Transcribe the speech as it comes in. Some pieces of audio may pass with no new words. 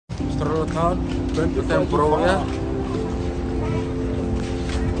through town, Tempro, yeah.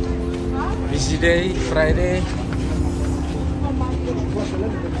 Busy day, Friday.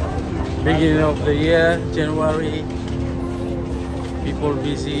 Beginning of the year, January. People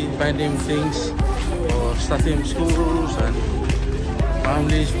busy finding things or starting schools and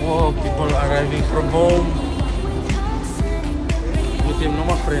families work, people arriving from home. With him, no,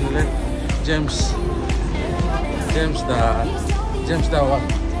 my friend, James the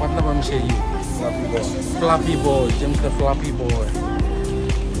what number I'm saying? Fluffy boy, James the fluffy boy.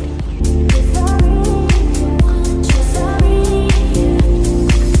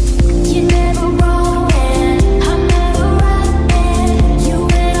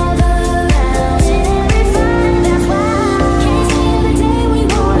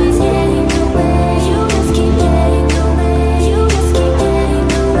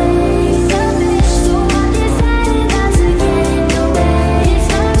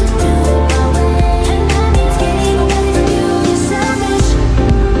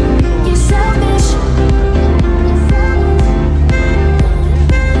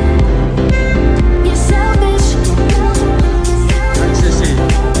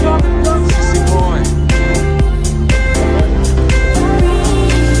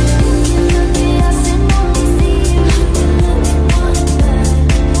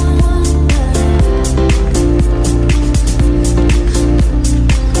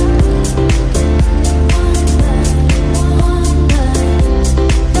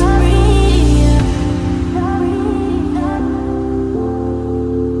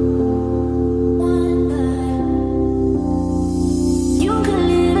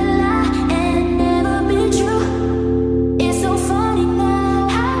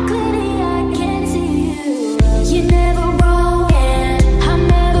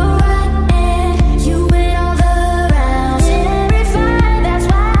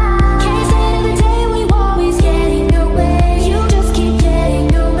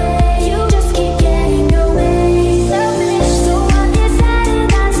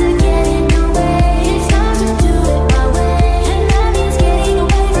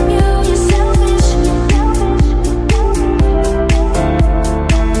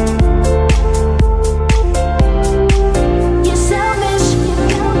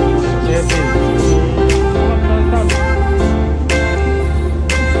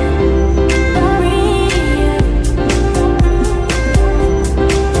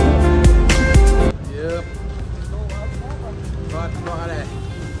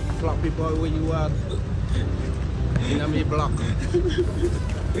 Floppy boy, where you at? In a me block.